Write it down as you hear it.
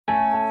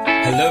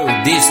Hello,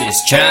 this is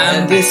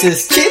Chan. And this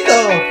is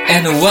Chito.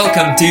 And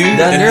welcome to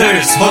The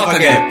Nurse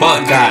Pag-ibig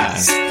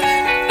Podcast.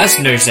 As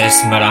nurses,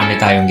 marami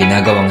tayong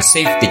ginagawang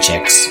safety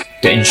checks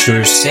to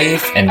ensure safe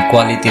and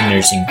quality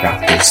nursing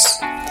practice.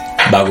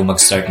 Bago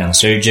mag-start ng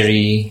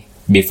surgery,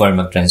 before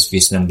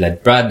mag-transfuse ng blood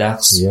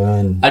products,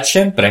 Yan. at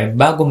syempre,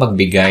 bago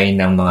magbigay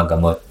ng mga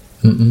gamot.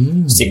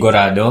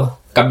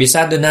 Sigurado,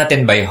 kabisado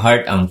natin by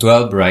heart ang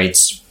 12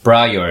 rights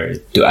prior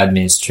to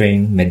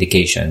administering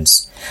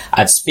medications.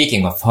 At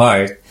speaking of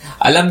heart,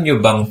 alam nyo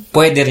bang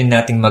pwede rin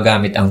nating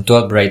magamit ang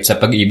 12 rights sa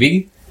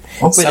pag-ibig?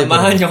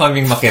 Samahan nyo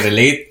kaming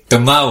makirelate,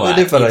 tumawa,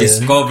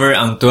 discover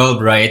ang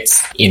 12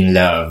 rights in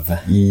love.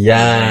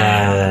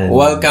 Yan.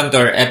 Welcome to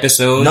our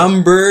episode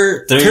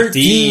number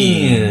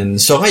 13.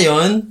 So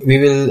ngayon, we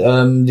will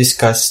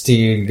discuss to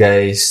you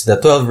guys the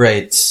 12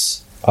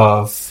 rights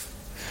of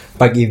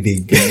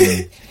Pag-ibig.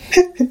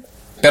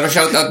 Pero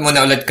shoutout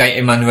muna ulit kay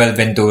Emmanuel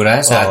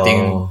Ventura sa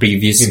ating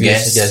previous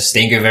guest.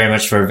 Thank you very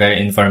much for very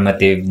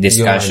informative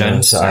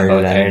discussions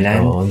about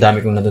Ireland. Ang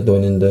dami kong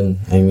natutunan dun.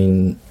 I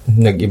mean,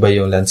 nag-iba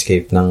yung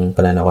landscape ng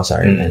pananaw ko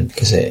sa Ireland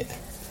kasi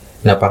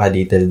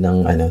napaka-detailed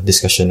ng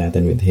discussion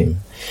natin with him.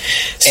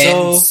 So,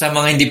 and sa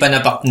mga hindi pa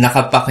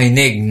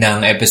nakapakinig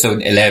ng episode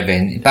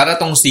 11, para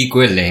tong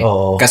sequel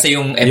kasi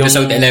yung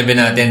episode 11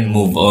 natin,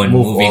 moving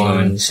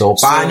on. So,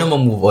 paano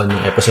ma-move on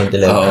yung episode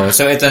 11?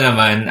 So, ito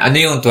naman, ano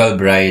yung 12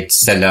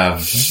 rights sa love?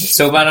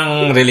 So,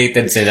 parang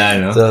related sila,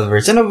 no? 12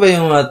 rights. Ano ba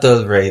yung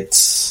 12 rights?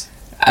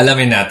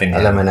 Alamin natin.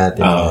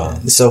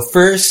 So,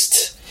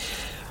 first,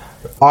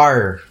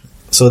 R.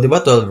 So, di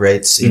ba 12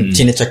 rights?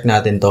 Chine-check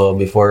natin to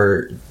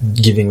before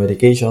giving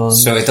medication.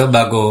 So, ito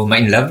bago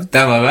ma-in-love?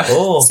 Tama ba?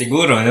 Oo.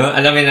 Siguro, no?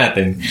 Alamin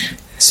natin.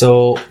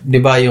 So, di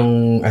ba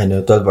yung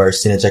 12 hours,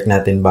 chine-check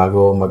natin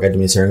bago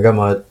mag-administer ng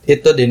gamot.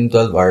 Ito din,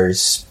 12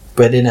 hours,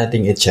 pwede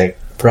nating i-check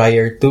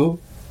prior to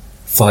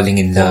falling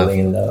in love.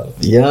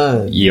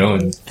 Yan.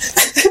 Yun.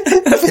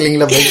 Feeling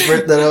love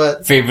expert na naman.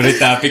 Favorite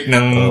topic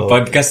ng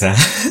podcast, ha?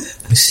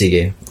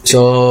 Sige.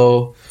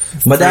 So,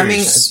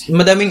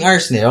 madaming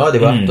hours niyo, di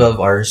ba? 12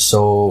 hours.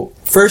 So,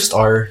 first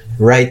R,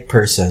 right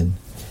person.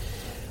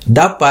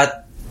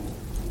 Dapat,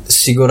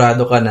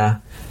 sigurado ka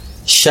na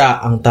siya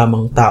ang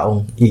tamang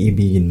taong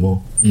iibigin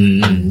mo.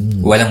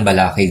 Walang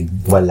balakid.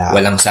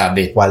 Walang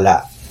sabit.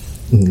 Wala.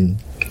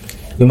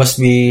 You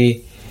must be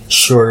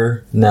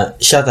sure na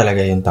siya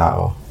talaga yung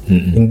tao.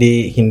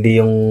 Hindi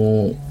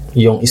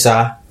yung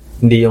isa,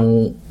 hindi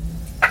yung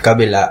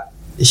kabila,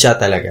 siya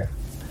talaga.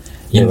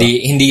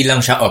 Hindi lang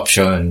siya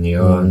option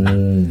yun.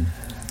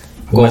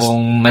 Kung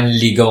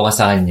manligaw ka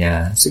sa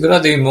kanya,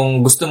 sigurado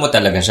mong gusto mo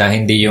talaga siya,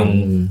 hindi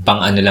yung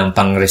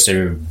pang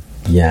reserve.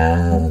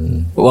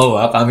 Yan. Wow,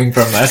 coming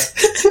from us.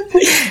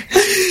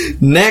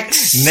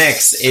 Next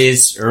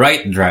is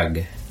right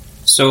drug.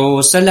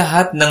 So, sa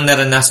lahat ng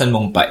naranasan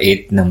mong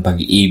pait ng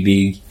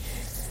pag-ibig,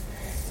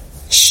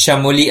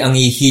 siya muli ang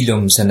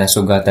ihilom sa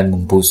nasugatan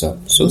mong puso.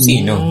 So,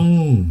 sino?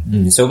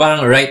 So,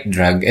 parang right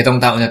drug,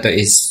 itong tao na to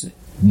is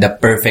the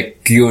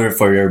perfect cure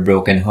for your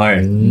broken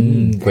heart.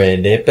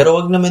 Pwede. Pero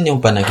wag naman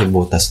yung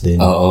panakibutas din.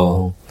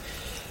 Oo.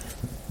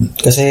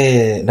 Kasi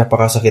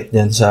napakasakit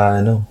yan sa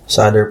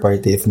other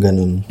party if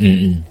ganun.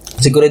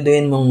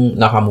 Siguraduhin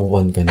mong nakamove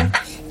on ka na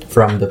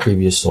from the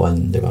previous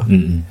one, di ba?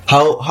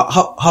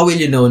 How will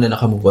you know na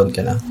nakamove on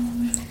ka na?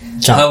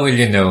 How will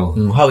you know?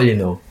 How will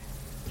you know?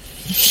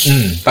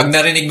 Pag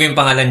narinig mo yung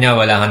pangalan niya,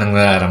 wala ka nang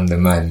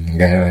nararamdaman.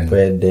 Ganun.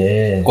 Pwede.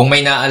 Kung may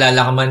naalala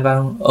ka man,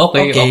 parang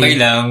okay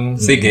lang.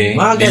 Sige,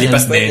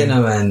 lilipas din.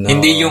 Naman, no?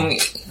 Hindi yung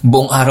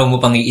buong araw mo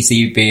pang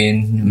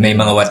iisipin, may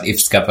mga what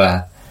ifs ka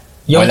pa.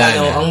 Yung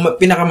ang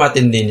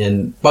pinakamatindi niyan,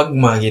 pag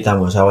makikita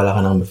mo siya, wala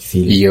ka nang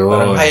ma-feel.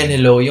 Parang hi and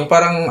hello. Yung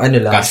parang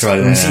lang.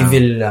 Casual lang.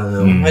 Civil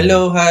lang.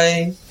 Hello,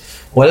 hi.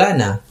 Wala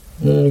na.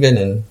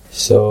 Ganun.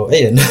 So,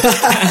 ayun.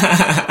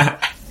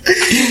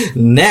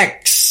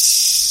 Next.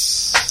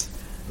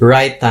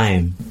 Right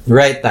time.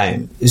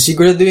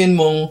 Siguraduhin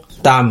mong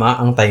tama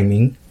ang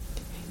timing.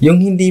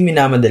 Yung hindi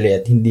minamadali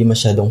at hindi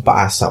masyadong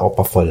paasa o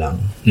pa-fall lang.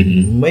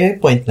 May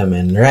point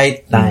naman.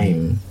 Right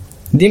time.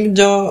 Hindi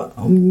medyo,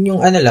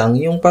 yung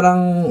yung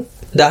parang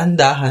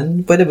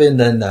dahan-dahan. Pwede ba yung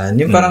dahan-dahan?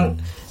 Yung parang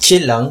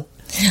chill lang.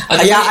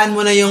 Hayaan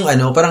mo na yung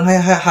parang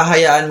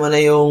hahayaan mo na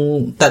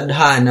yung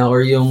tadhana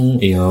or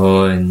yung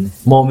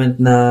moment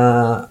na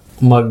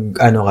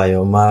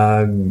mag-meet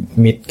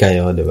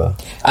kayo, di ba?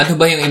 Ano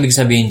ba yung ibig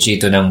sabihin,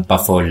 Chito, ng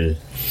pa-fall?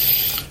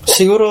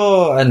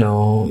 Siguro,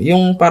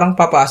 yung parang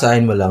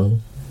papaasahin mo lang.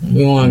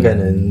 Yung mga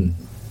ganun.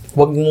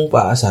 Huwag mong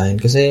paasahin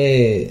kasi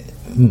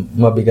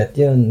mabigat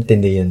yun,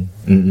 tindi yun.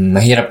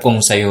 Mahirap kung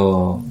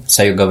sa'yo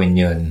gawin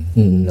yun.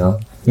 No?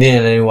 Hindi,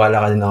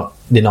 naniniwala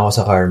din ako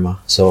sa karma.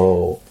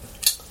 So,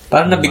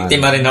 parang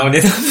nabiktima rin ako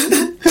dito.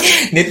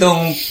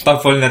 Nitong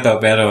pa-fall na to,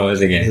 pero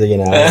sige. Sige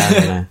na.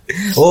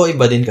 Oo,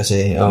 iba din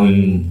kasi.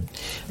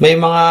 May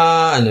mga,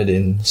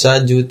 din, sa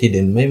duty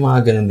din, may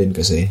mga ganun din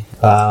kasi.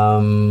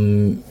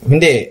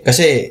 Hindi,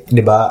 kasi,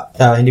 di ba,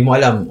 hindi mo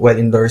alam,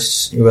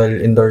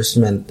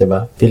 endorsement, di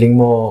ba? Feeling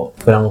mo,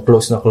 parang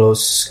close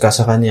ka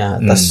sa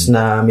kanya, tas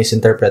na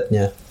misinterpret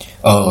niya.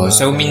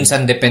 So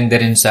minsan depende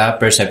rin sa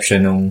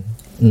perception ng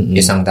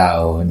isang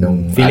tao,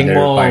 nung feeling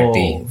other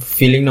party.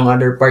 Feeling ng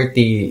other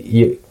party,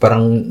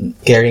 parang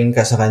caring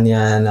ka sa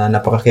kanya, na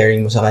napaka-caring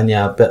mo sa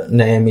kanya,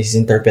 na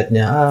misinterpret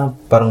niya,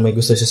 parang may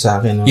gusto siya sa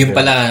akin. Yung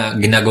pala,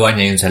 ginagawa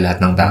niya yun sa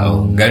lahat ng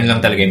tao. Ganun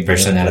lang talaga yung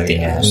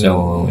personality niya.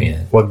 So,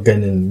 yeah. Huwag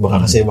ganun.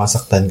 Baka kasi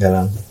masaktan ka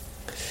lang.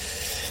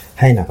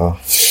 Hay nako.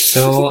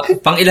 So,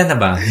 pang ilan na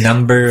ba?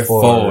 Number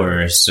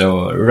 4.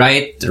 So,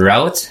 right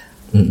route?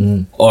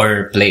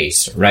 Or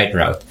place, right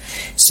route.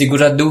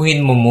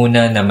 Siguraduhin mo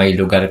muna na may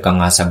lugar ka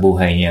nga sa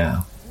buhay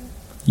niya.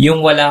 Yung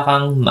wala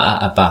kang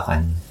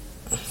maaapakan.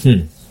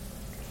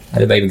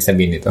 Ano ba ibig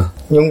sabihin nito?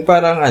 Yung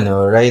parang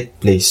right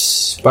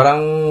place.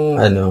 Parang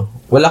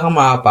wala kang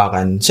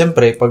maaapakan.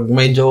 Siyempre, pag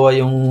may jowa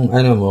yung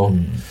mo,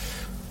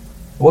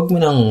 wag mo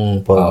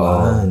nang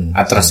pabahan.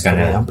 Atras ka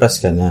na.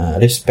 Atras ka na.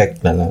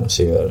 Respect na lang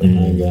siguro.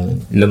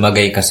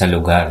 Lumagay ka sa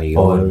lugar.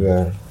 Yun.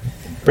 Lugar.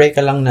 Pray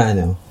ka lang na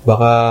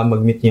baka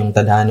mag-meet yung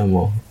tadhana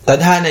mo.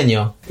 Tadhana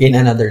nyo in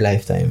another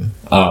lifetime.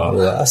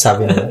 Diba?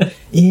 Sabi nila,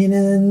 in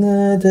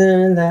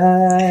another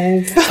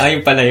life.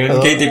 Ayun pala yun,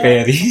 Katy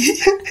Perry.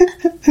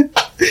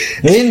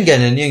 Yung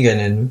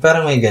ganun.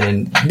 Parang may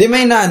ganun. Di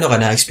may ka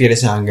na,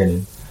 experience na kang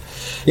ganun.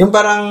 Yung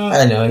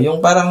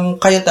parang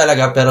kayo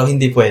talaga pero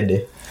hindi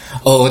pwede.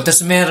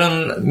 Tas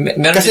meron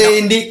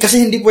kasi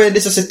hindi pwede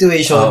sa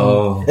situation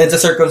and sa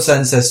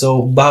circumstances,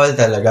 so bawal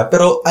talaga.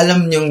 Pero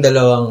alam niyong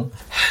dalawang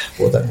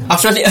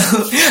actually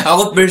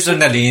ako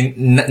personally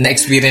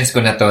na-experience ko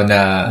na to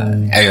na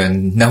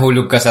ayun,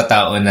 nahulog ka sa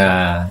tao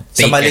na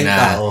sa maling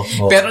tao.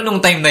 Pero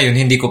nung time na yun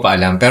hindi ko pa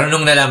alam, pero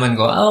nung nalaman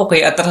ko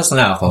okay, atras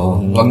na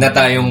ako. Wag na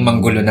tayong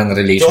manggulo ng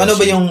relationship. So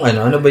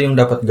ano ba yung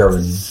dapat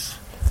gawin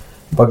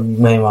pag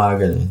may mga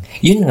ganun?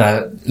 Yun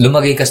nga,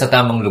 lumagay ka sa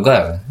tamang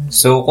lugar.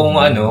 So, kung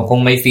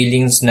kung may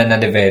feelings na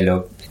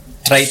na-develop,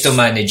 try to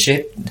manage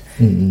it.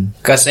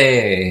 Kasi...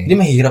 Hindi,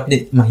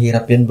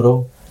 mahirap yun,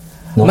 bro.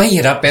 No?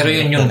 Mahirap, pero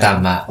yun yung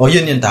tama.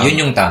 Yun yung tama.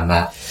 Yun yung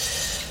tama.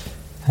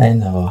 Ay,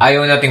 nako.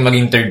 Ayaw nating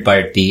maging third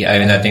party.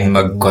 Ayaw nating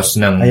mag-cause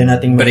ng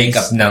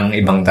breakup ng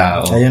ibang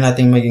tao. Ayaw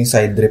nating maging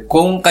side drip.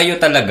 Kung kayo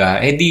talaga,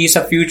 di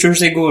sa future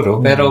siguro,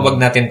 pero wag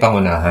natin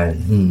pangunahan.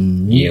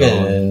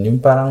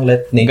 Yung parang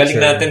let nature. Galing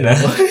natin,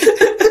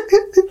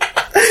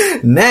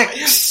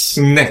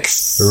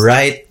 Next.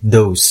 Right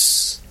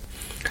dose.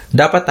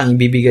 Dapat ang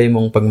ibibigay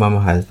mong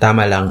pagmamahal,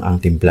 tama lang ang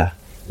timpla.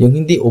 Yung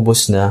hindi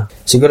ubos na,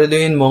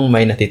 siguraduhin mong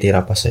may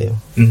natitira pa sa'yo.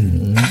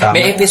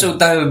 May episode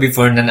tayo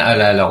before na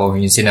naalala ko,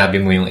 yung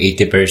sinabi mo yung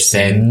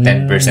 80%,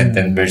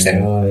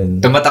 10%.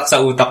 Tumatak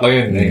sa utak ko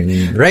yun.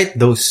 Right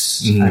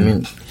dose. I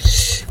mean,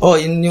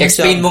 yun yung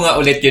explain mo nga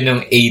ulit yun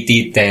ng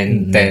 80,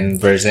 10,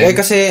 10%.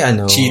 Kasi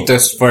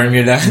Cheetos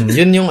formula.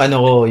 Yun yung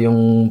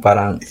yung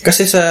parang,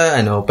 kasi sa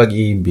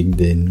pag-ibig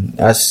din,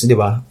 as, di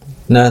ba,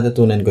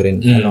 natutunan ko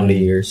rin along the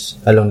years,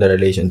 along the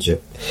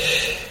relationship.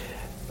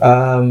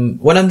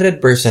 100%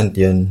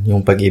 yun,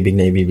 yung pag-ibig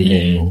na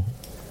ibibigay mo.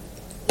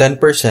 10%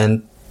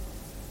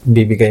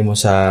 bibigay mo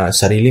sa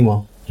sarili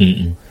mo.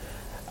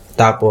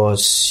 Tapos,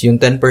 yung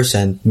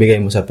 10%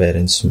 bigay mo sa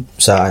parents,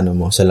 sa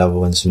sa loved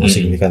ones mo,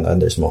 significant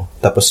others mo.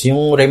 Tapos,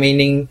 yung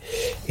remaining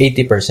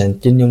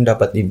 80%, yun yung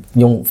dapat,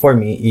 yung for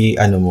me,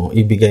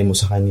 ibigay mo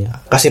sa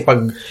kanya. Kasi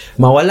pag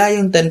mawala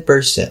yung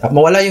 10%,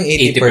 mawala yung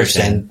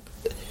 80%,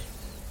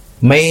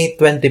 may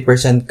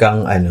 20%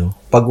 kang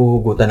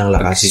paghuhugutan ng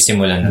lakas.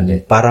 Magsisimulan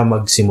ulit. Para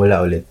magsimula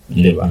ulit.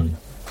 Diba?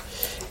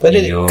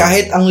 Pwede,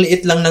 kahit ang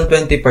liit lang ng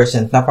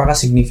 20%,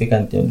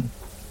 napaka-significant yun.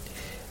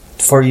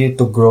 For you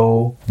to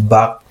grow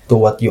back to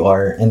what you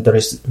are and to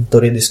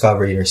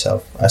rediscover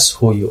yourself as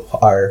who you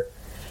are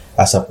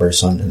as a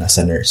person and as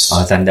a nurse.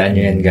 Tandaan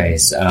nyo yan,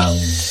 guys.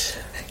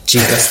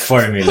 Cheetos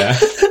formula.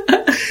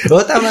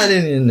 Tama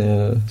din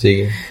yun.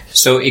 Sige.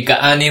 So,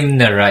 ika-anim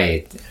na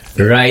right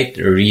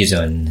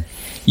reason.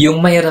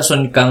 Yung may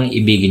rason kang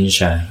ibigin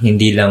siya,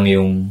 hindi lang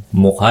yung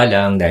mukha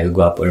lang dahil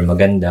gwapo or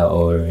maganda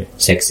or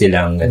sexy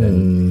lang,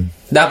 ganun.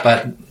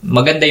 Dapat,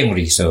 maganda yung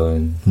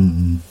reason.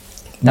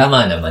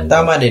 Tama naman.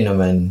 Tama din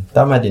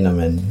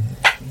naman.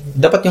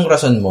 Dapat yung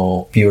rason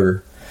mo,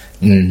 pure.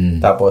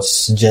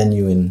 Tapos,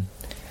 genuine.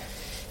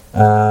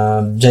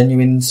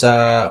 Genuine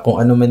sa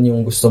kung ano man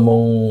yung gusto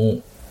mong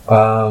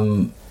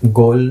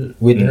goal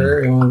with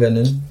her, yung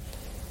ganun.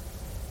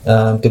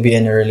 To be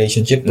in a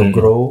relationship, to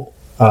grow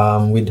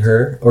with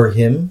her or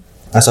him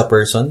as a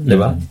person, di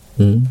ba?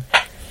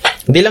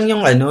 Hindi lang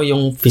yung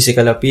yung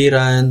physical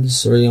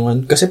appearance or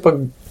yung kasi pag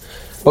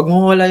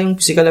mawala yung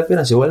physical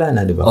appearance, wala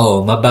na, di ba?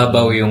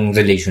 Mababaw yung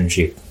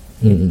relationship.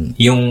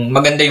 Yung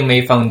maganda yung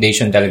may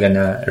foundation talaga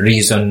na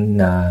reason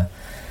na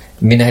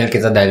minahal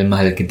kita dahil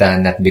mahal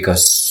kita, not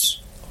because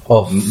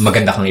of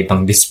maganda kang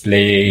ipang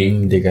display,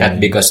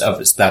 not because of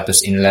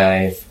status in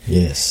life.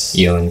 Yes.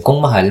 Yun. Kung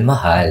mahal.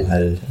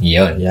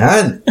 Yun.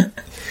 Yan.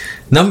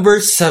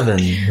 Number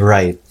 7,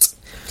 right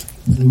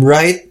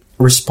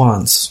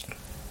response.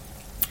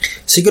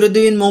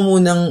 Siguraduhin mo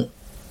munang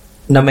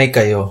na may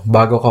kayo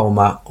bago ka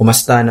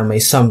umasta na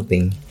may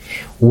something.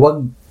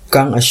 Huwag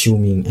kang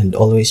assuming and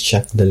always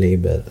check the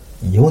label.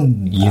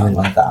 Yun.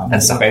 Tama. Ang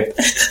sakit.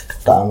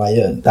 Tama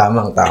yun.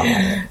 Tamang.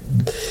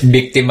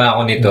 Biktima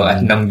ako nito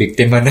at nang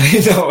biktima na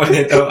rin ako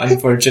nito,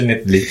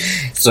 unfortunately.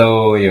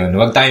 So, yun.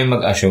 Huwag tayong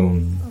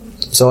mag-assume.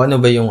 So,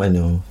 ano ba yung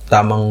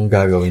tamang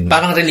gagawin?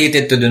 Parang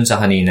related to dun sa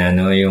kanina,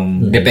 no?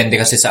 Yung, depende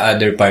kasi sa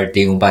other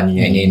party kung paano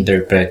niya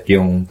i-interpret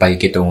yung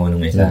pakikitungo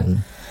ng isa.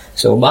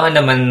 So, baka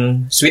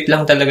naman, sweet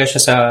lang talaga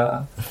siya sa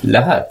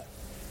lahat.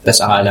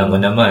 Tapos akala mo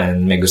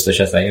naman, may gusto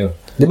siya sa'yo.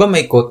 Di ba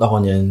may quote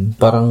ako niyan?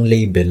 Parang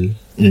label.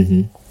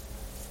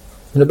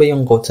 Ano ba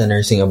yung quote sa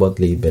nursing about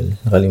label?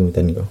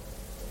 Nakalimutan ko.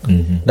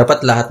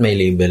 Dapat lahat may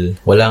label.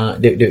 Walang,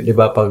 di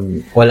ba pag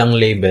walang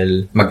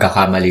label,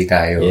 magkakamali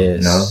tayo,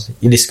 yes, no?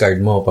 I-discard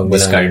mo pag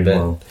walang label.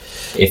 Mo.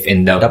 If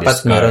in doubt,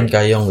 dapat discard. Meron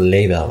kayong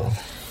label.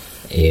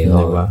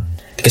 Diba?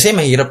 Kasi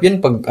mahirap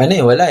yun pag,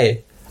 wala eh.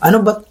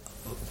 Ano ba?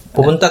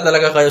 Pupunta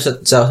talaga kayo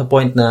sa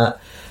point na,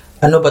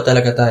 ano ba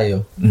talaga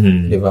tayo?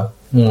 Di ba?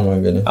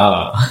 Ganun.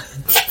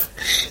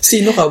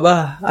 Sino ka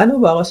ba? Ano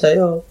ba ako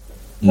sa'yo?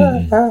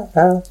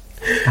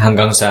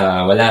 Hanggang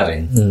sa wala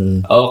rin.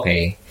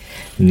 Okay.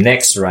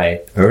 Next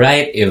right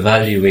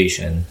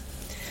evaluation.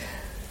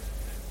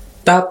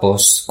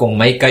 Tapos, kung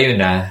may kayo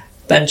na,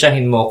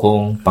 tansyahin mo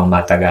kung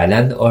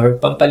pangmatagalan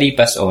or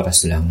pampalipas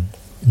oras lang.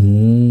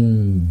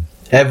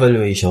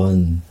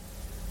 Evaluation.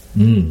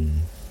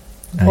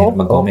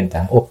 Mag-comment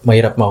ha?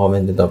 Mahirap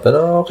mag-comment ito,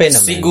 pero okay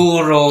naman.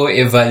 Siguro,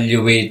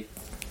 evaluate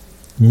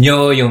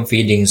nyo yung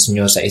feelings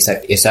nyo sa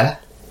isa't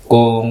isa.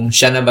 Kung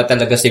siya na ba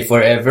talaga si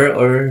forever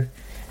or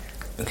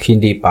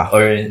hindi pa.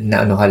 Or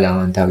na ka lang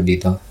ang tawag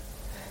dito?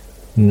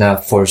 Na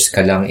force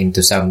ka lang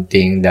into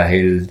something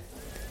dahil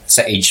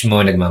sa age mo,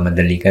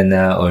 nagmamadali ka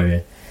na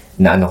or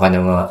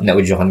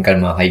naudyukan ka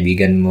ng mga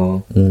kaibigan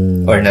mo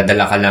or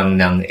nadala ka lang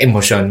ng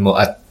emosyon mo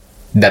at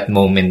that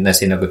moment na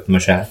sinagot mo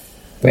siya.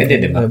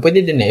 Pwede, di ba?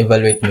 Pwede din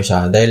na-evaluate mo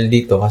siya dahil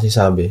dito kasi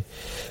sabi,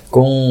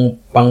 kung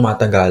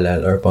pangmatagalan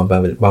or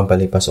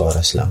pampalipas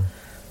oras lang.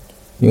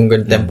 Yung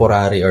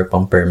temporary or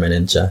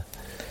pang-permanent siya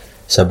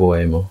sa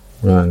buhay mo.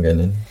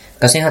 Ganun.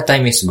 Kasi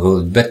time is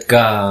gold. Ba't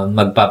ka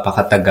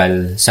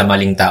magpapakatagal sa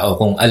maling tao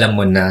kung alam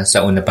mo na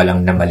sa una pa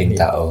lang na maling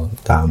tao?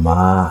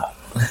 Tama.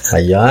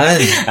 Ayan.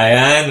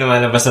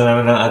 Lumalabas na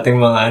naman ng ating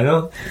mga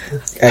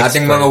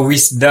ating mga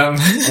wisdom.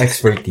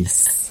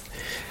 Expertise.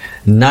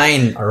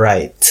 9,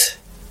 right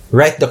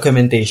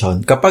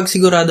documentation. Kapag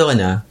sigurado ka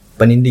na,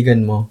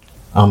 panindigan mo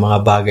ang mga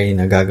bagay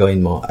na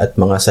gagawin mo at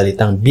mga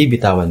salitang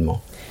bibitawan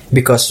mo.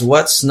 Because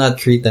what's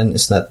not written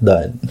is not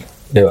done.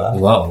 Diba?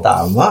 Wow.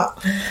 Tama.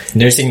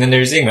 Nursing,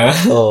 ha?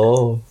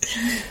 Oo.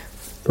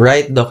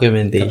 Right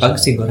documentation. Kapag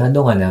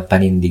sigurado ka na,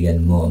 panindigan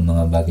mo ang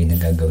mga bagay na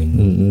gagawin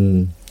mo.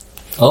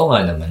 Oo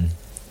nga naman.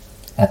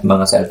 At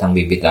mga salitang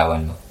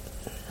bibitawan mo.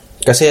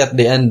 Kasi at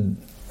the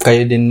end,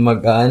 kayo din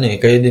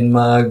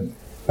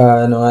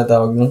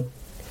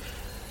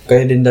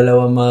kayo din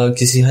dalawa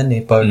magsisihan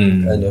pag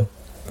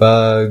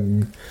pag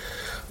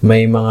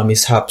may mga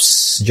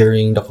mishaps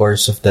during the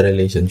course of the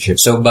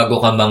relationship. So, bago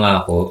ka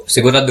mangako,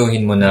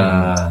 siguraduhin mo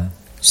na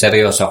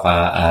seryoso ka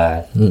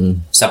at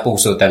sa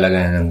puso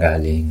talaga nang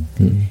galing.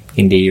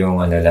 Hindi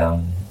yung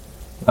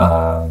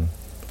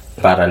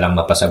para lang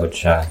mapasabot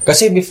siya.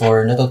 Kasi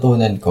before,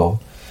 natutunan ko,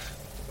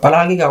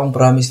 palagi ka akong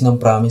promise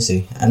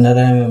eh. And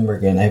I remember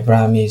I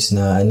promise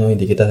na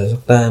hindi kita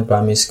sasaktan,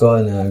 promise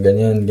ko na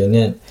ganyan.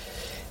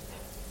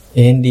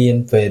 Hindi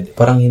yan pwede.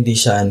 Parang hindi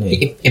siya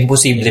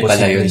Imposible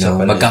pala yun,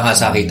 no?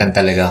 Magkakasakitan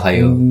talaga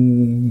kayo.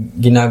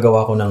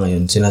 Ginagawa ko na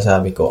ngayon,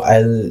 sinasabi ko,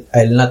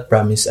 I'll not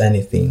promise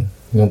anything.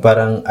 Yung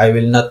parang, I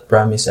will not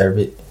promise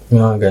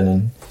mga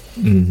ganun.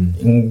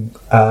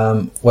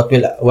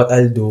 What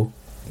I'll do,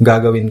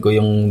 gagawin ko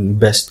yung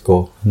best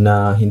ko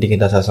na hindi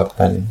kita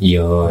sasaktan.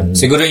 Yun.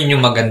 Siguro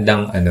yun yung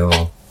magandang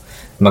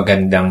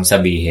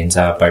sabihin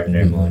sa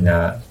partner mo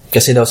na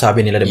kasi daw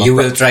sabi nila, diba? You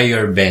will try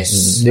your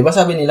best. Di ba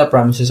sabi nila,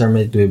 promises are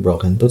made to be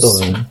broken?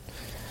 Totoo yun.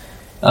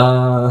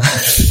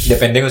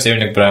 Depende kung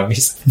sa'yo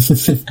nag-promise.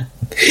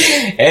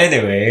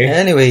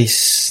 Anyways,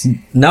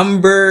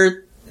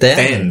 number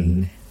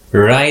 10.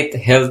 Right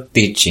health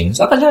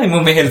teachings. Akalain mo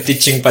may health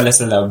teaching pala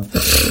sa love.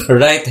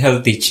 Right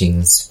health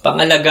teachings.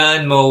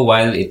 Pangalagaan mo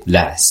while it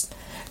lasts.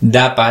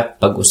 Dapat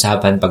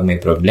pag-usapan pag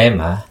may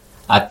problema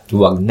at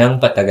huwag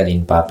nang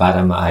patagalin pa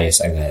para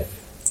maayos agad.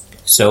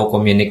 So,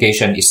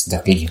 communication is the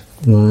key.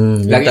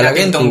 Lagi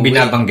natin itong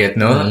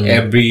binabanggit, no?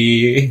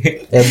 Every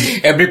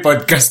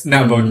podcast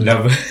na about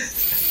love.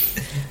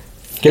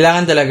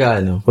 Kailangan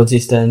talaga,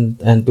 consistent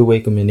and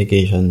two-way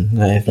communication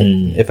na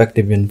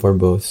effective yun for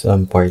both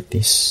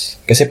parties.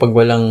 Kasi pag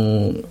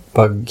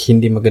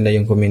hindi maganda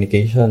yung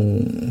communication,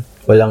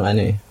 walang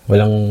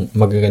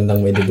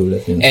magagandang may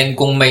dudulot yun. And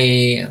kung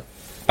may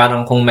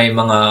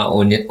mga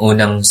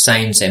unang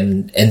signs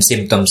and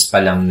symptoms pa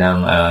lang ng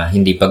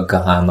hindi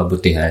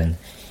pagkakamabutihan,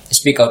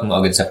 speak out mo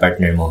agad sa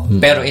partner mo.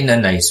 Pero in a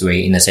nice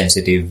way, in a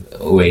sensitive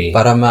way.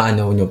 Para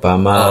maano nyo pa,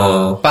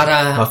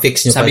 para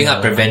ma-fix nyo sabi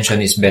nga,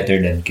 prevention is better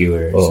than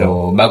cure.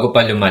 So, bago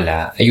pa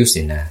lumala,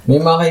 ayusin na.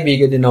 May mga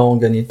kaibigan din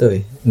akong ganito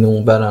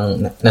nung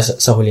parang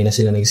sa huli na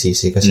sila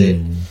nagsisi kasi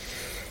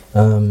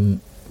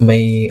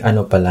may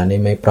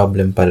may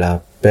problem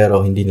pala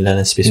pero hindi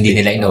nila na-specific. Hindi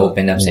nila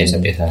ina-open up sa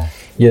isa't isa.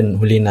 Yun,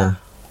 huli na.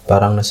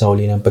 Parang nasa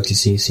huli ng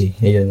pagsisisi.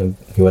 Ayun,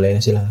 naghiwalay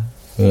na sila.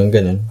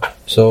 Ganun.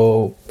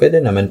 So, pwede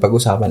naman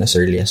pag-usapan as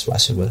early as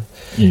possible.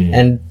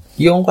 And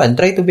yung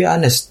try to be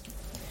honest.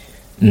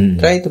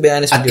 Try to be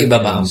honest at iba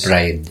ba ang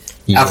pride?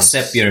 Yes.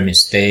 Accept your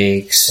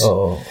mistakes.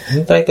 Oo.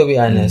 Try to be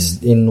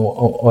honest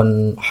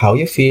on how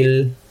you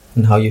feel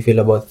and how you feel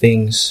about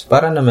things.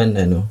 Para naman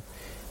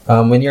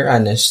when you're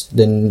honest,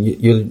 then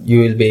you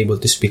will be able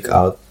to speak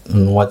out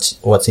on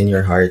what's in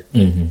your heart,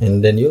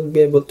 and then you'll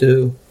be able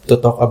to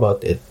talk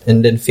about it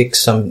and then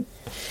fix some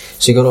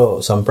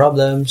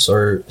problems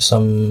or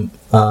some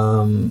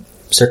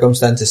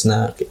circumstances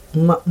na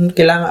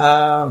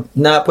kailangan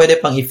na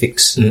pwede pang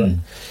i-fix.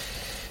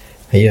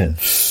 Ayun.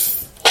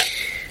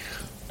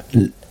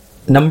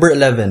 Number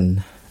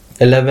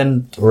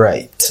 11th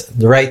right,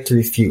 the right to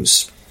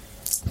refuse.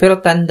 Pero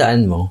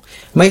tandaan mo,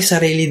 may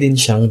sarili din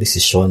siyang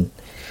desisyon.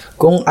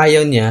 Kung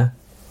ayaw niya,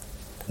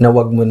 na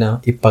wag mo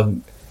na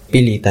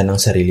ipagpilitan ang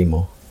sarili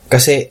mo.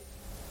 Kasi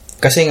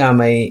nga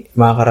may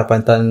mga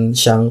karapatan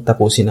siyang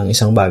tapusin ang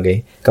isang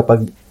bagay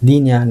kapag di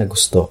niya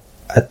nagusto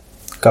at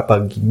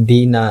kapag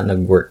di na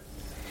nag-work.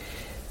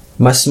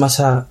 Mas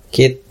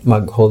masakit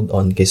mag-hold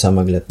on kaysa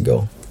mag-let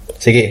go.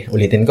 Sige,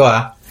 ulitin ko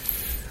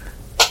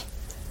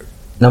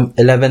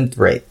 11th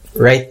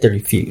right to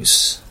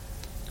refuse.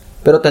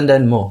 Pero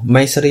tandaan mo,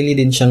 may sarili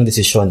din siyang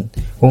desisyon.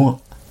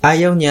 Kung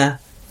ayaw niya,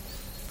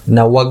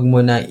 na wag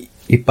mo na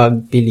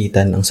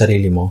ipagpilitan ang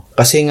sarili mo.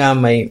 Kasi nga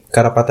may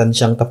karapatan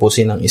siyang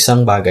tapusin ang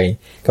isang bagay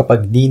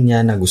kapag di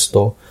niya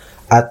nagusto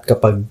at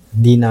kapag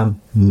di na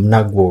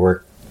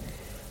nag-work.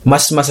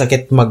 Mas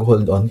masakit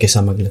mag-hold on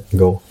kaysa mag-let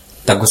go.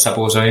 Tagos sa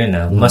puso yun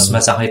Mas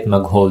masakit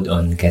mag-hold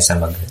on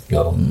kaysa mag-let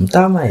go.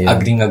 Tama yun.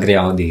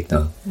 Agree ako dito.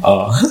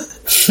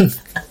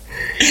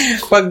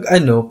 Pag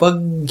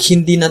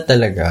hindi na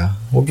talaga,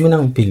 huwag mo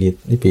nang ipilit.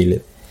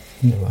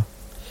 Diba?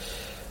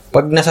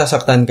 Pag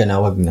nasasaktan ka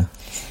na, wag na.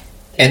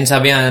 And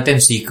sabi nga natin,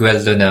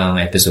 sequel to ng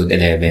episode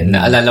 11.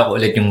 Naalala ko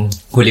ulit yung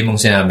huli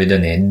mong sinabi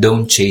doon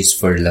don't chase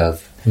for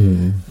love.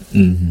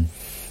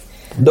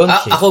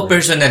 Ako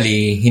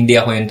personally, hindi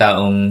ako yung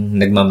taong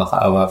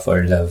nagmamakaawa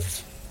for love.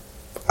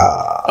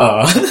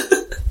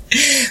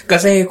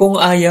 Kasi kung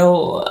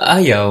ayaw,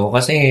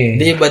 kasi...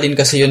 Di, iba din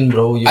kasi yun,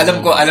 bro.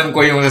 Alam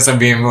ko yung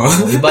nasabihin mo.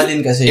 Iba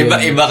din kasi yun.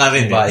 Iba ka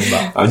rin. Iba.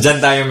 Diyan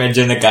tayo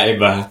medyo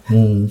nagkaiba.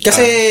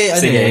 Kasi,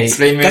 sige,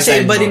 explain mo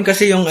kasi iba din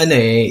kasi yung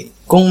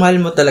kung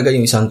mahal mo talaga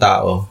yung isang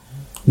tao,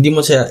 hindi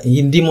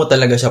mo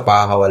talaga siya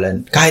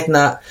pakakawalan. Kahit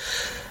na,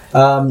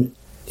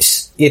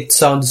 it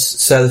sounds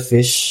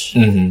selfish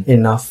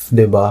enough,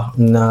 'di ba?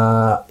 Na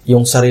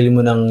yung sarili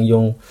mo nang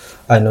yung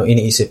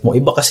iniisip mo.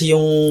 Iba kasi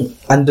yung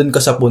andun ka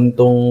sa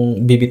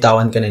puntong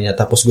bibitawan ka na niya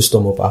tapos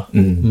gusto mo pa.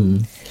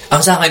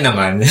 Ang sa akin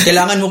naman,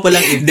 kailangan mo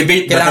palang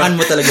i-debate, kailangan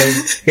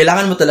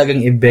mo talagang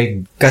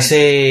i-beg kasi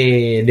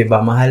 'di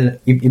ba,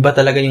 iba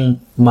talaga yung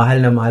mahal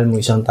na mahal mo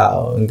isang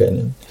tao, ang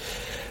ganun.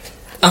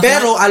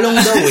 Pero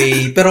along the way,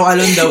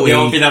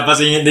 yung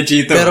pinapasingin ni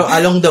Chito. Pero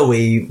along the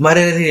way,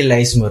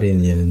 ma-realize mo rin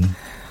 'yun.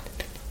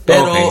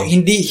 Pero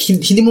hindi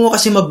mo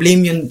kasi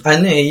ma-blame yung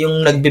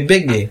yung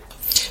nagbebeg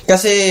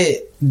Kasi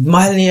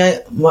mahal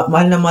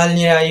na mahal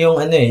niya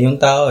yung yung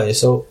tao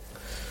So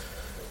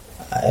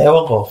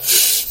ewan ko.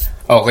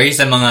 Okay,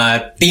 sa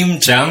mga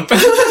team champ.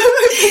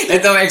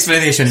 Ito ang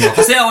explanation mo.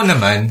 Kasi ako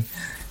naman,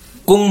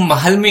 kung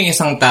mahal mo yung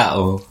isang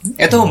tao,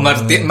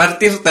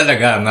 martir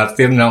talaga,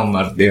 martir.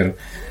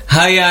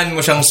 Hayaan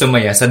mo siyang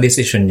sumaya sa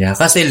decision niya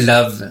kasi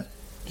love,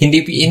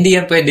 hindi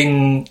yan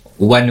pwedeng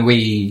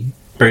one-way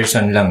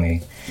person lang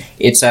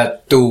It's a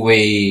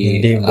two-way...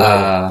 Hindi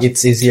ba?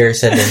 It's easier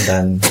said than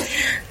done.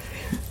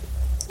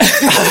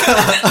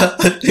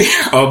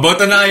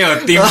 Boto na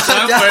kayo. Team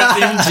Champ or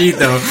Team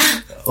Chito?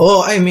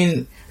 I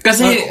mean...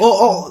 Kasi...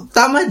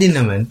 tama din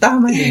naman.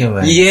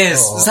 Yes.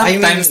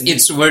 Sometimes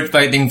it's worth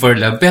fighting for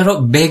love. Pero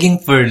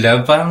begging for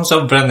love, parang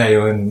sobra na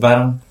yun.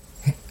 Parang...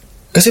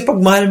 Kasi pag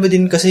mahal mo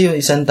din kasi yung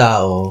isang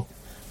tao,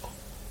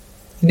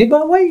 di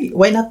ba,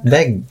 why not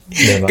beg?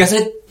 Diba?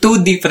 Kasi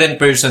two different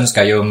persons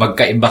kayo,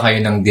 magkaiba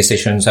kayo ng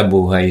decision sa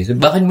buhay. So,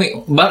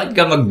 bakit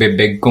ka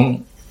magbebeg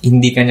kung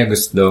hindi ka niya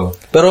gusto?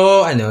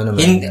 Pero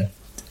naman?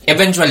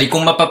 Eventually,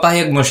 kung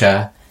mapapayag mo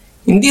siya,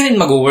 hindi rin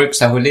mag-work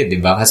sa huli, di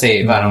ba?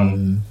 Kasi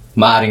parang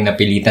maaring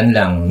napilitan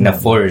lang, na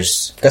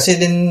force. Kasi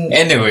din...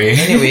 Anyway,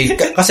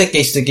 kasi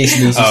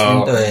case-to-case basis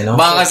din to no?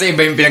 Baka kasi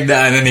iba yung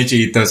pinagdaanan ni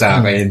Chito sa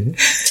akin.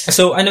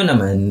 So,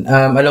 naman,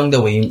 along the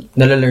way,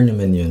 nalalearn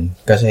naman yun.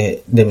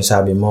 Kasi, di mo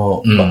sabi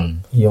mo,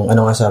 yung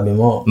nga sabi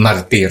mo?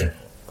 Martir.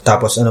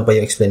 Tapos, ano pa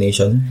yung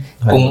explanation?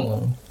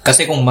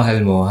 Kasi kung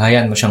mahal mo,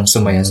 hayaan mo siyang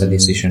sumaya sa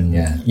decision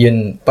niya.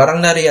 Yun, parang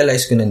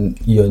na-realize ko na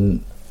yun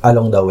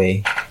along the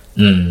way.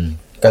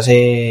 Kasi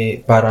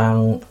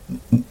parang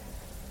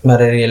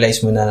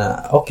marirealize mo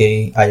na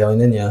okay, ayaw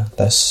na niya.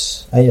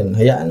 Tas, ayun,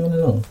 hayaan mo na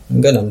lang.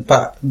 Ganun.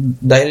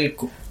 Dahil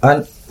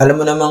alam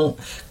mo namang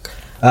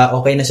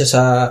okay na siya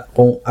sa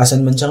kung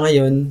asan man siya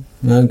ngayon.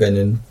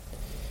 Ganun.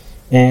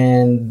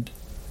 And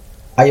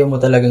ayaw mo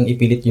talagang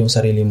ipilit yung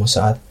sarili mo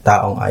sa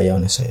taong ayaw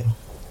na sa'yo.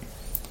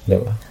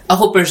 Diba?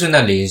 Ako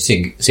personally,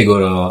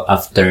 siguro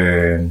after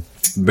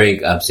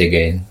breakup,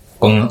 sige.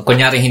 Kung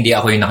kunyari hindi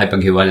ako yung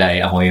nakipaghiwalay,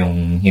 ako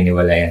yung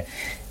hiniwalayan.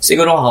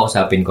 Siguro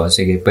kakausapin ko,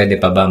 sige, pwede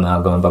pa ba,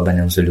 magagawan pa ba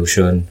ng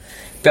solution?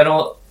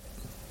 Pero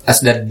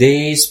as the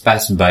days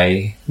pass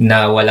by,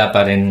 na wala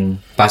pa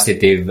rin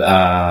positive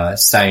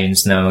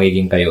signs na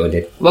magiging kayo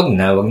ulit, wag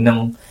na.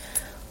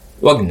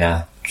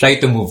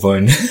 Try to move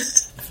on.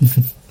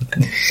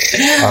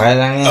 Okay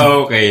lang yan.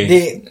 Okay.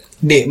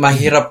 Di,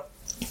 mahirap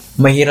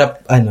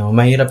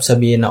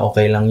sabihin na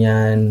okay lang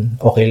yan,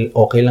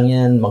 okay lang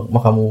yan,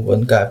 makamove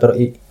on ka, pero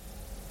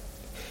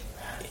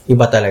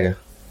iba talaga.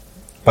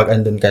 Pag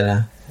andun ka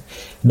na,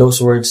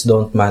 those words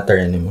don't matter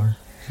anymore.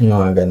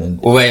 Mga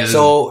ganun. Well,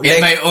 so, in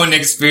my own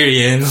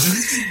experience,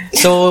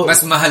 so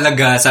mas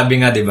mahalaga, sabi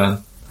nga, di ba?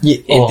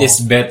 It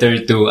is better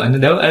to, ano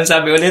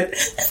sabi ulit?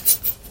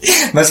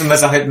 Mas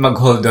masakit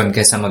mag-hold on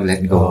kaysa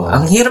mag-let go.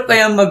 Ang hirap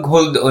kaya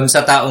mag-hold on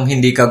sa taong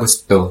hindi ka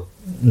gusto.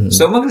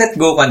 So, mag-let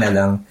go ka na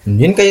lang.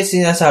 Yun kaya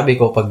sinasabi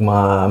ko pag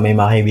may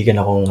mga kaibigan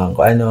akong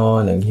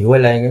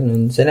naghiwalay,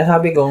 ganun.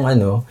 Sinasabi kong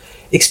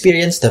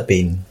experience the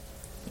pain.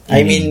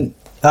 I mean,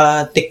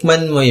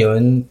 tikman mo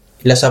yun,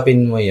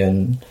 lasapin mo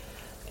yun,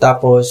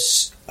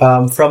 tapos,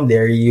 from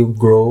there, you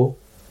grow,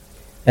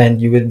 and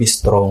you will be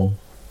strong,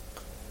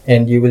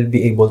 and you will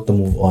be able to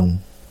move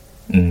on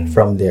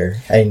from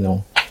there. I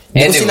know.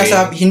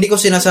 Hindi ko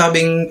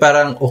sinasabing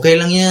parang okay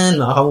lang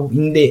yan,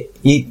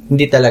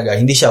 hindi talaga,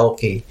 hindi siya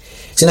okay.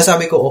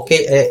 Sinasabi ko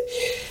okay,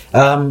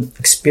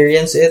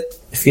 experience it,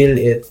 feel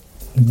it,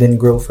 then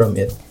grow from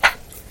it.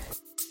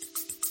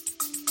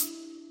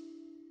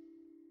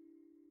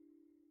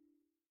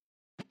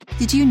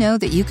 Did you know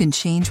that you can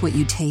change what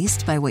you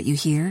taste by what you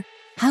hear?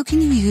 How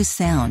can you use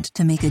sound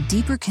to make a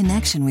deeper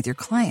connection with your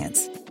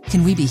clients?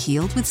 Can we be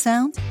healed with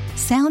sound?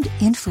 Sound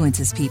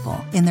influences people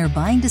in their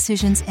buying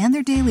decisions and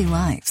their daily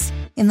lives.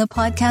 In the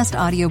podcast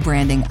Audio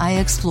Branding, I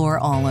explore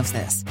all of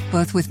this,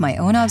 both with my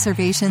own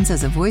observations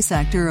as a voice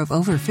actor of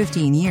over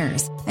 15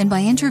 years and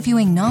by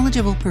interviewing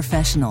knowledgeable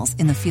professionals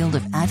in the field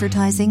of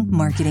advertising,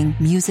 marketing,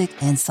 music,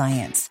 and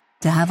science.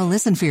 To have a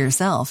listen for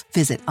yourself,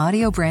 visit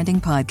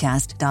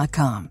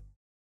audiobrandingpodcast.com.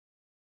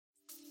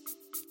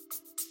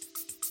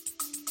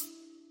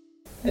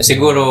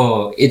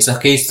 Siguro, it's a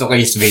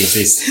case-to-case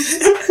basis.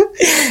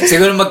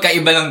 Siguro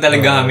magkaiba lang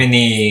talaga kami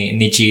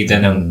ni Chita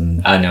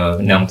ng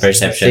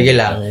perception. Sige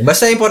lang.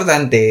 Basta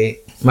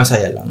importante,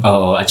 masaya lang.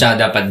 Oo, at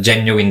saka dapat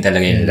genuine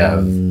talaga yung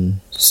love.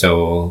 So,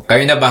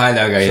 kayo na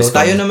bahala, guys. So,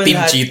 tayo naman Team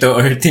lahat, Chito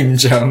or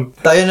Team Jump.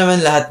 Tayo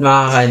naman lahat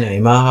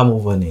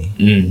makaka-move on eh.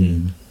 Mm-hmm.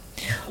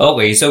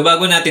 Okay, so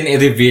bago natin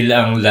i-reveal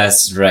ang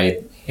last right,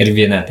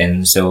 i-review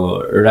natin. So,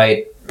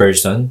 right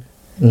person,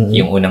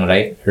 yung unang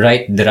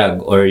right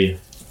drug, or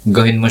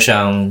gawin mo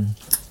siyang,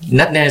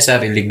 not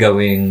necessarily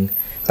gawing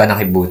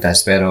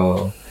panakibutas,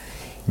 pero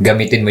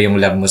gamitin mo yung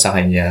love mo sa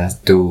kanya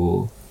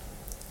to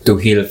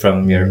heal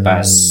from your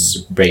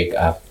past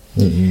breakup.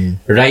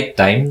 Right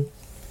time,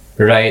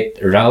 right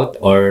route,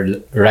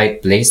 or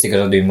right place,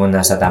 siguraduhin mo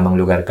nasa tamang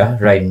lugar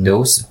ka. Right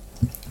dose,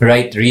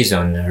 right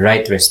reason,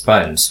 right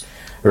response,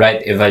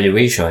 right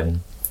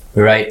evaluation,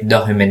 right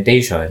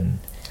documentation,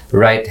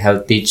 right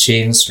health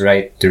teachings,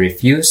 right to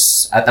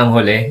refuse, at ang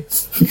huli,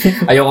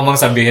 ayoko mang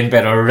sabihin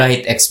pero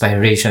right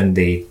expiration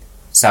date.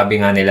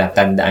 Sabi nga nila,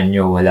 tandaan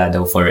nyo, wala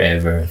daw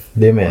forever.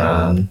 Di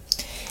meron.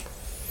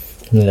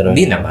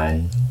 Di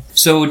naman.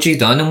 So,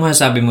 Chito, anong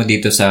masasabi mo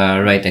dito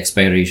sa right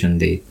expiration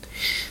date?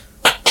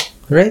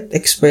 Right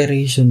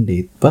expiration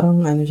date? Parang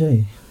siya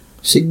eh.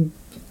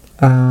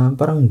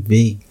 Parang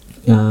vague.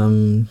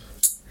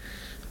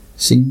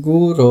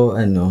 Siguro,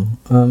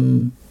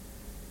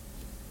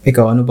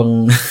 ikaw, ano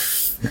bang...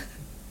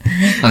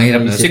 Ang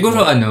hirap na.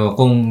 Siguro,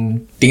 kung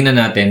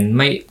tingnan natin,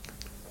 may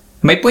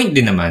point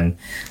din naman.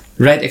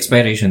 Right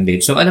expiration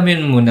date. So, alam mo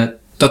yun muna,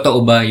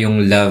 totoo ba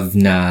yung love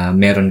na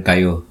meron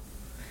kayo?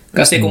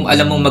 Kasi kung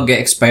alam mong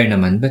mag-expire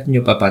naman, ba't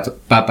nyo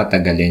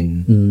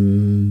papatagalin?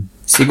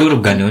 Siguro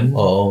ganun.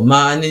 Oo.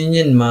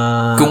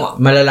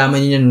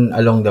 Malalaman yun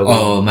along the way.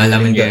 Oo,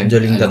 malalaman yun.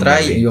 During the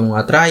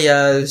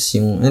trials,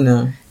 yung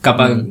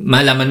Kapag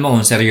malaman mo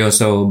kung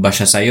seryoso ba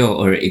siya sa'yo,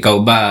 or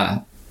ikaw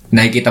ba,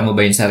 nakikita mo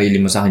ba yung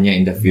sarili mo sa kanya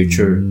in the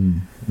future?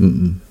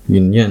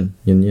 Yun yan.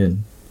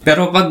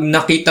 Pero pag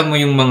nakita mo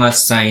yung mga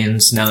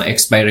signs ng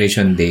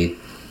expiration date,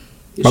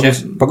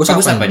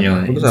 pag-usapan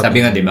nyo.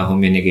 Sabi nga, diba,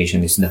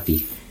 communication is the key.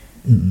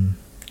 Yun,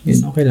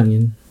 okay lang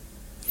yun.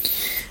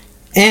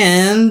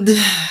 And,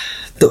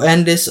 to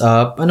end this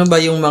up, ano ba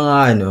yung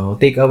mga,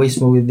 takeaways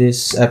mo with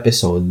this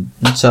episode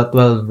sa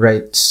 12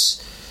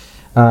 rights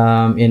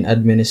in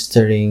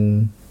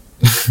administering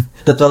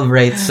the 12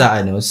 rights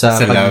sa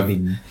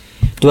pag-ibig.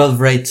 12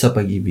 rights sa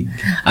pag-ibig.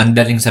 Ang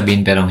daling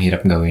sabihin pero ang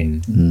hirap gawin.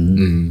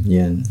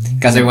 Yan.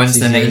 Kasi once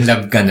na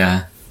na-in-love ka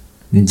na,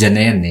 dyan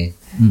na yan eh.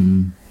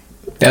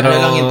 Pero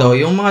lang ito,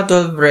 yung mga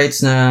 12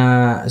 rights na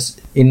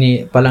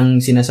palang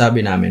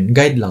sinasabi namin,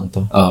 guide lang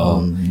to.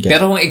 Oo.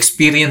 Pero kung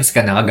experience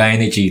ka na, kagaya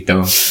ni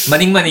Chito,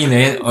 maning-mani na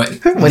yan.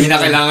 Hindi na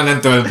kailangan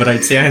ng 12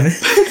 rights yan.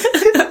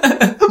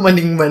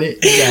 Maning-mani.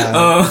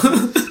 Oo.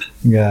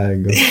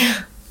 Gago.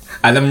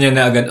 Alam niya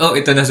na agad,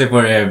 ito na si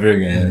forever.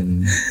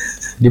 Ganyan.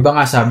 Di ba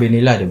nga sabi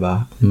nila, di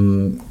ba?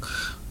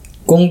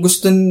 Kung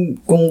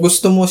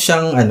gusto mo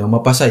siyang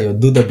mapasayo,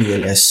 do the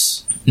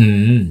BLS.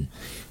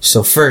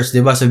 So first,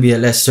 di ba sa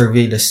BLS,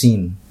 survey the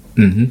scene.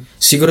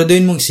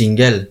 Siguraduhin mong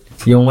single.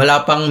 Yung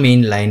wala pang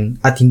mainline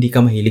at hindi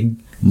ka mahilig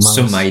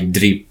so may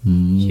drip.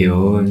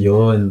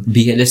 Yun.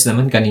 BLS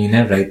naman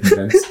kanina, right?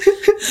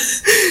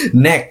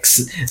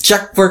 Next,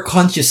 check for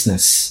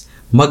consciousness.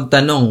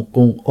 Magtanong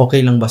kung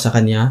okay lang ba sa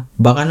kanya.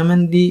 Baka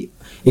naman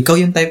ikaw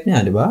yung type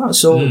niya, di ba?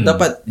 So,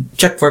 dapat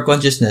check for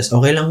consciousness.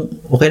 Okay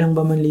lang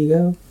ba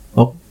manligaw?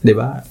 Di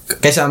ba?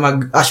 Kaysa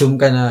mag-assume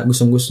ka na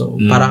gustong-gusto.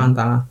 Parang ang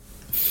tanga.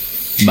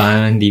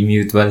 Baka hindi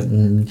mutual.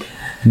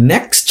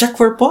 Next, check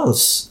for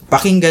pulse.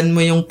 Pakinggan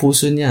mo yung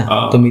puso niya.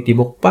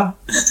 Tumitibok pa.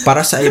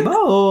 Para sa iba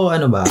o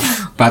ano ba?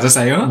 Para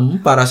sa'yo?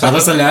 Para sa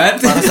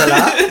lahat? Para sa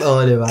lahat?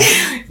 Di ba?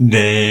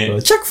 Hindi.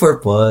 So, check for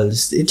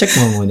pulse. I-check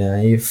mo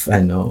muna if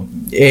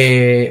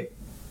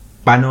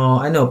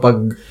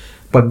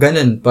pag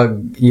ganun, pag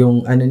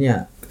yung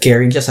niya,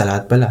 caring siya sa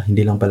lahat pala.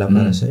 Hindi lang pala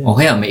para sa'yo.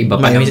 Okay, may iba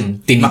pa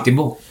lang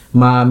tinitibok.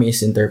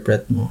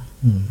 Ma-misinterpret mo.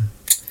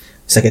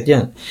 Sakit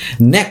yan.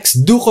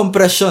 Next, do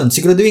compression.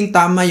 Siguraduhin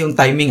tama yung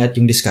timing at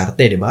yung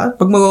diskarte, di ba?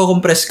 Pag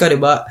mag-compress ka, di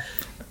ba,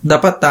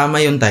 dapat tama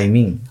yung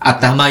timing.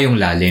 At tama yung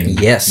lalim.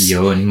 Yes.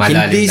 Yun,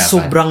 malalim hindi dapat.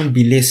 Sobrang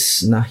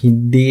bilis na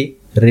hindi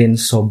rin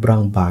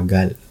sobrang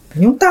bagal.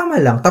 Yung tama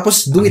lang.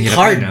 Tapos do it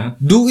hard.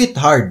 Do it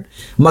hard.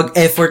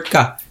 Mag-effort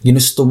ka.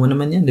 Ginusto mo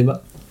naman yan, di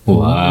ba?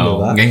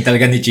 Wow. Diba? Ganyan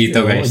talaga ni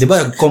Chito, guys. Di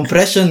ba?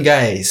 Compression,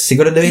 guys.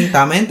 Siguraduhin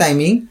tama yung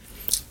timing.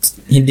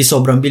 Hindi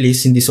sobrang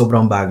bilis, hindi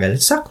sobrang bagal.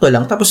 Sakto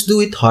lang. Tapos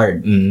do it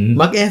hard.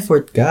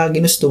 Mag-effort ka.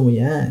 Ginusto mo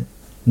yan.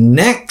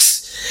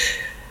 Next,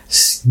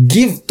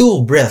 give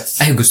 2 breaths.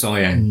 Ay, gusto ko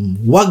yan.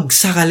 Huwag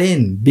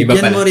sakalin. Iba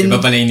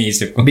pala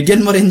iniisip ko.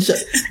 Bigyan mo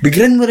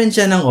rin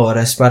siya ng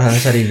oras para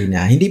sa sarili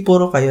niya. Hindi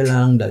puro kayo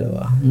lang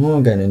dalawa.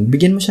 Ganun.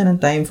 Bigyan mo siya ng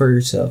time for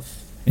yourself.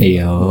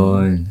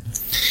 Ayun.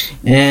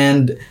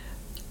 And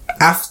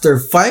after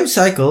 5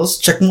 cycles,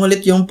 check mo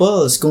ulit yung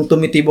pulse kung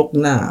tumitibok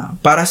na.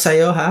 Para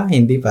sa'yo, ha?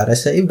 Hindi para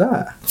sa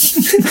iba.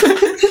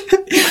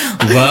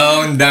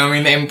 Wow, ang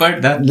dami na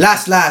impart, ha?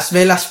 Last.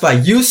 May last pa.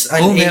 Use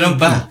an AED.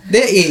 Meron pa.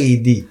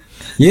 AED.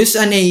 Use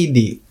an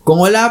AED.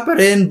 Kung wala pa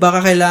rin,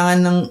 baka kailangan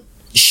ng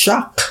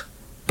shock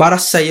para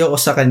sa'yo o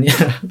sa kanya.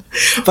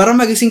 Para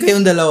magising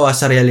kayong dalawa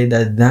sa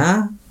realidad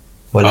na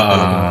wala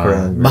talagang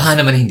forever. Baka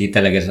naman hindi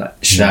talaga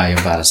siya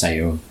yung para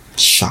sa'yo.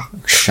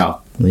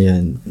 Shock.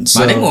 Ayan.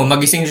 So, malay mo,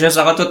 magising siya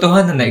sa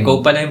katotohanan na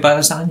ikaw pala yung para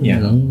sa kanya.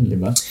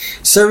 Diba?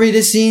 Survey the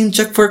scene,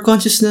 check for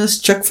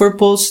consciousness, check for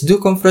pulse, do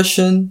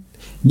compression,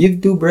 give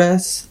 2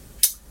 breaths,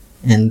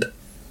 and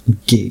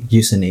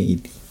use an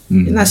AED.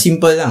 Yun na,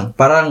 simple lang.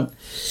 Parang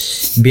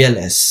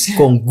BLS.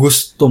 Kung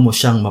gusto mo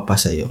siyang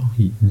mapasayo,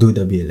 do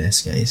the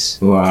BLS, guys.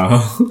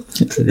 Wow.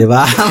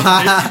 Diba?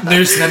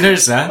 Nurse na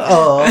nurse, ha?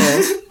 Oo.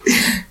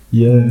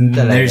 Yun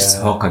talaga. Nurse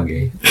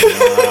Hokage.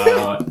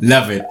 Wow.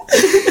 Love it.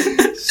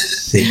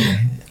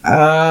 Sige.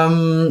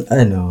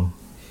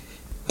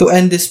 To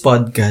end this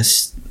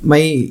podcast,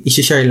 may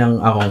isi-share lang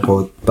akong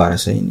quote para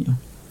sa inyo.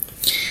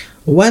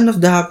 One of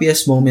the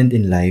happiest moment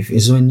in life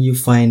is when you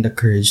find the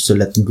courage to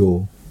let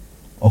go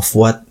of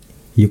what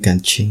you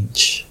can't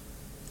change.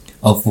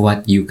 Of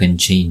what you can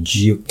change.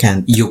 You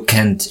can't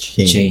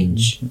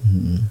change.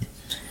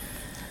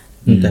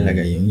 Yun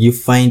talaga yun. You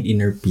find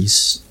inner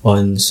peace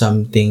on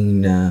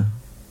something na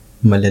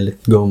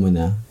malalet go mo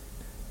na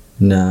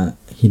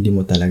hindi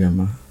mo talaga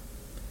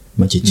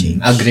ma-change.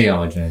 Agree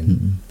ako dyan.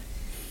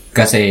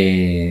 Kasi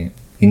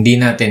hindi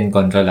natin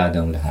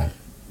kontrolado ang lahat.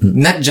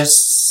 Not just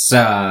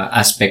sa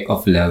aspect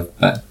of love,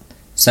 but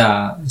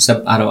sa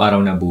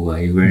araw-araw na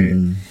buhay,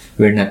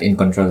 we're not in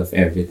control of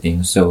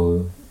everything.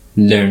 So,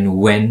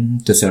 learn when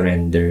to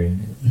surrender.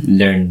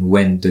 Learn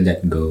when to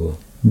let go.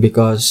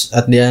 Because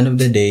at the end of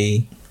the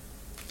day,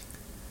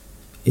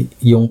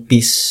 yung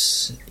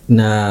peace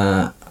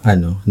na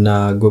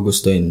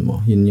gugustuhin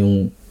mo, yun yung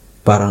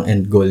parang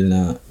end goal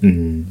na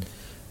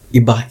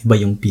iba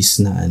yung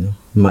peace na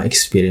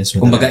ma-experience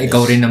mo. Kumbaga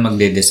ikaw rin na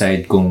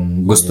magde-decide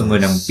kung gusto mo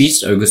ng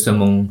peace or gusto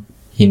mong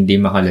hindi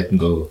maka-let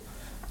go.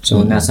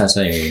 So, nasa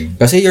sa'yo yun.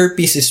 Kasi your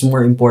peace is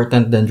more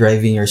important than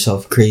driving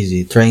yourself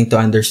crazy, trying to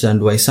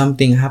understand why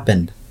something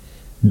happened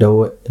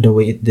the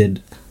way it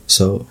did.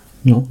 So,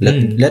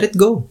 let it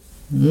go.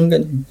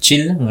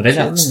 Chill lang,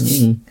 relax.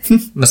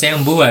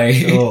 Masayang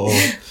buhay. Oo.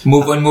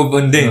 Move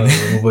on din.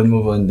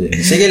 Move on din.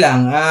 Sige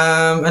lang,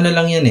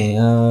 lang yan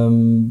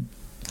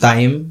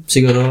time,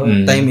 siguro.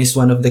 Time is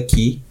one of the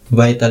key.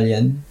 Vital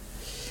yan.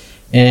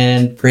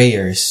 And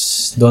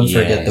prayers. Don't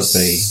forget to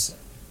pray.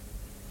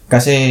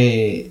 Kasi,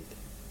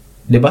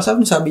 di ba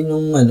sabi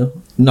nung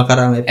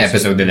nakarang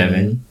episode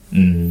 11?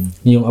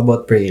 Yung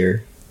about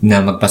prayer.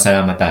 Na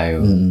magpasalamat tayo.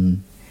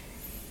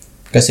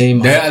 Kasi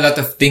there are a lot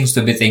of things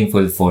to be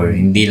thankful for.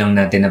 Hindi lang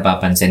natin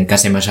napapansin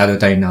kasi masyado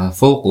tayo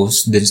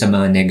na-focus dun sa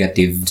mga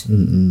negative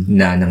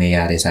na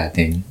nangyayari sa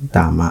atin.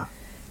 Tama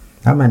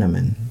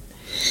naman.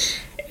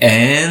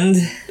 And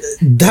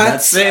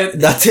that's it.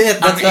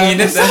 Ang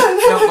init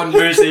ng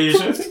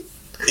conversation.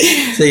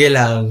 Sige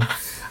lang.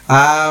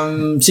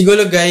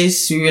 Siguro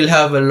guys, we will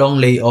have a long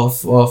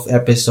layoff of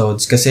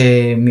episodes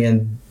kasi me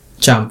and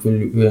Champ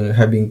will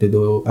having to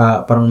do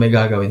parang may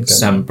gagawin kami.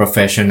 Some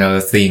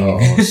professional thing.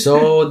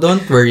 So,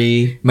 don't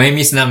worry. May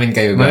miss namin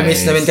kayo, guys. May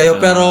miss namin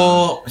kayo,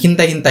 pero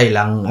hintay-hintay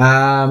lang.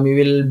 We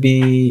will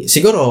be,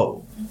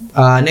 siguro,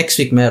 next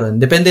week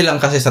meron. Depende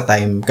lang kasi sa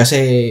time.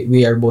 Kasi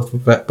we are both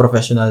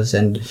professionals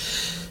and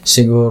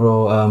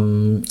siguro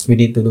we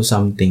need to do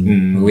something.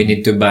 We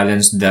need to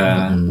balance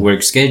the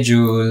work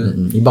schedule.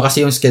 Iba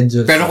kasi yung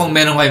schedule. Pero kung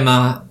meron kayo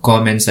mga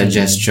comments,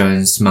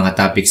 suggestions, mga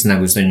topics na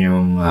gusto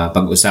nyong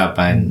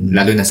pag-usapan,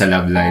 lalo na sa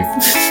love life,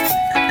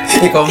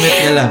 i-comment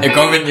nyo lang.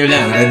 I-comment nyo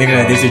lang.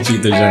 Ready si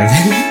Chito dyan.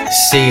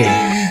 Sige.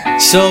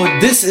 So,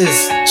 this is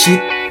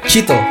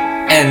Chito.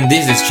 And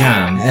this is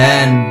Cham.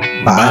 And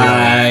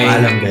bye.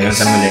 Paalam guys.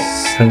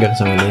 Hanggang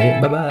sa muli.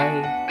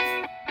 Bye-bye.